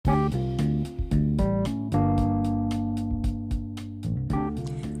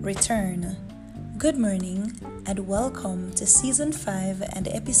Return. Good morning and welcome to Season 5 and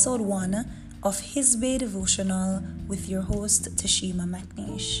Episode 1 of His Bay Devotional with your host Tashima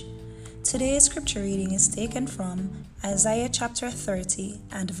McNeish. Today's scripture reading is taken from Isaiah chapter 30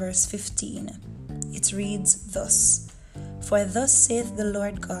 and verse 15. It reads thus: For thus saith the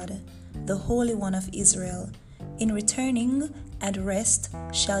Lord God, the Holy One of Israel, in returning and rest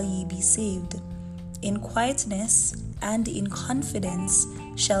shall ye be saved. In quietness and in confidence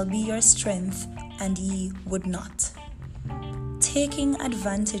shall be your strength, and ye would not. Taking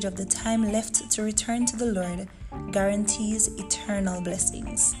advantage of the time left to return to the Lord guarantees eternal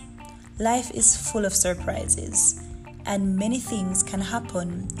blessings. Life is full of surprises, and many things can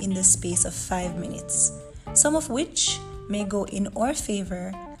happen in the space of 5 minutes, some of which may go in our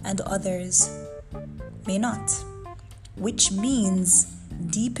favor and others may not, which means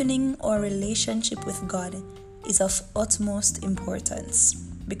deepening our relationship with God is of utmost importance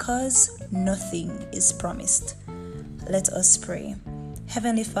because nothing is promised. Let us pray.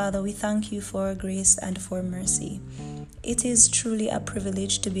 Heavenly Father, we thank you for grace and for mercy. It is truly a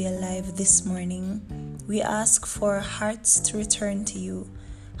privilege to be alive this morning. We ask for hearts to return to you,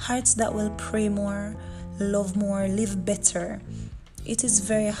 hearts that will pray more, love more, live better. It is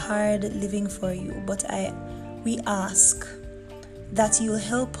very hard living for you, but we ask that you'll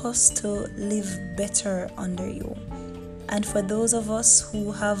help us to live better under you. And for those of us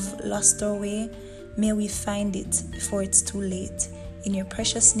who have lost our way, may we find it before it's too late. In your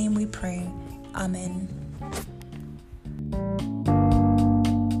precious name we pray. Amen.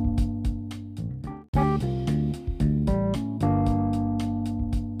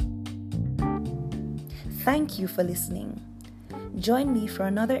 Thank you for listening. Join me for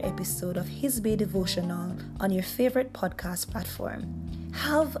another episode of His Bay Devotional on your favorite podcast platform.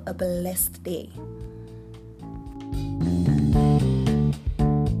 Have a blessed day.